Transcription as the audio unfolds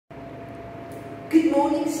Good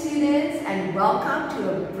morning, students, and welcome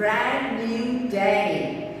to a brand new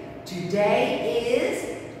day. Today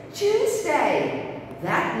is Tuesday.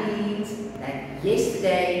 That means that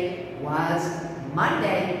yesterday was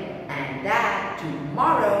Monday and that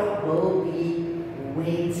tomorrow will be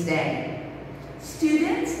Wednesday.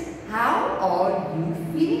 Students, how are you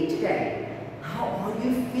feeling today? How are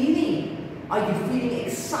you feeling? Are you feeling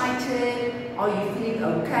excited? Are you feeling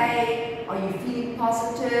okay? Are you feeling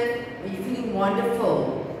positive? Are you feeling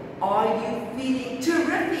wonderful? Are you feeling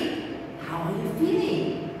terrific? How are you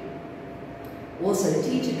feeling? Also,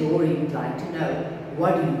 Teacher Dory would like to know,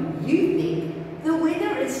 what do you think the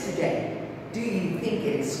weather is today? Do you think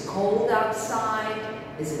it is cold outside?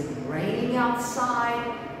 Is it raining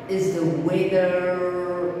outside? Is the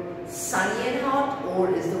weather sunny and hot,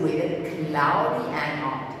 or is the weather cloudy and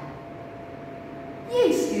hot?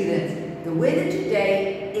 Yes, students, the weather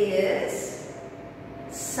today is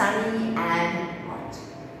sunny and hot.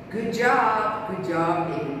 Good job,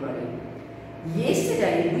 everybody.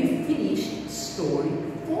 Yesterday we finished story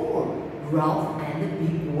 4, Ralph and the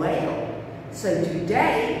Big Whale. So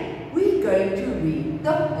today we're going to read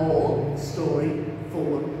the whole story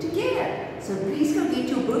 4 together. So please go get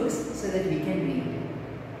your books so that we can read.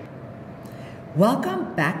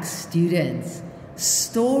 Welcome back, students.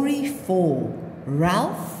 Story 4,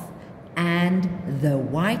 Ralph and the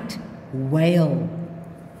White Whale.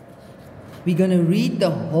 We're going to read the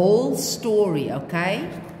whole story, okay?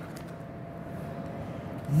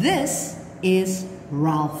 This is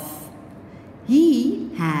Ralph. He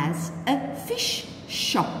has a fish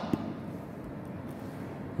shop.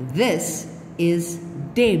 This is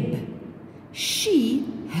Deb.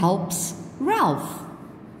 She helps Ralph.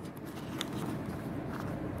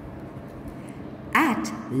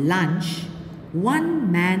 At lunch,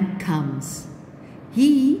 one man comes.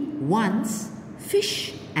 He wants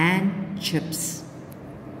fish and chips.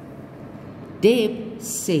 Deb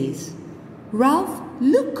says, "Ralph,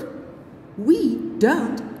 look, we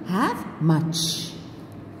don't have much."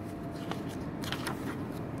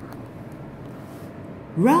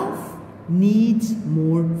 Ralph needs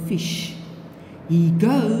more fish. He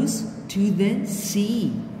goes to the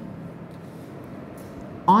sea.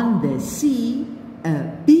 On the sea, a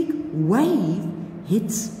big wave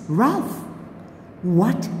hits Ralph.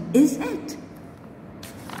 What is it?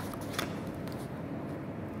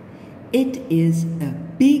 It is a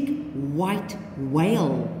big white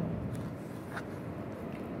whale.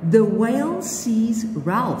 The whale sees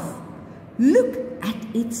Ralph. Look at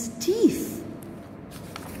its teeth.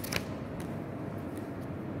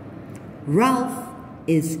 Ralph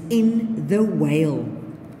is in the whale.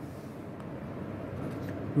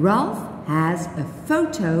 Ralph has a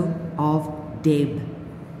photo of Deb.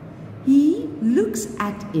 He looks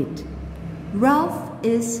at it. Ralph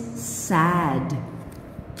is sad.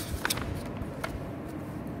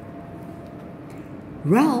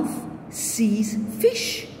 Ralph sees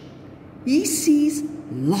fish. He sees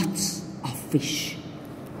lots of fish.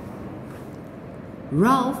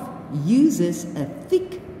 Ralph uses a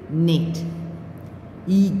thick net.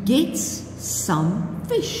 He gets some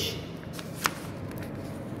fish.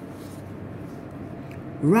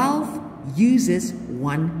 Ralph uses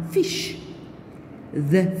one fish.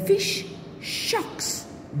 The fish shocks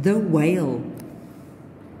the whale.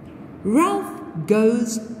 Ralph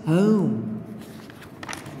goes home.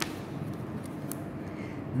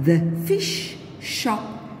 The fish shop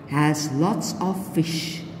has lots of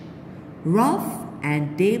fish. Ralph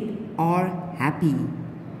and Deb are happy.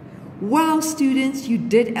 Wow, students, you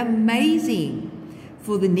did amazing.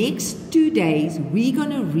 For the next 2 days, we're going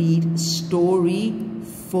to read story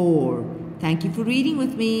 4. Thank you for reading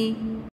with me.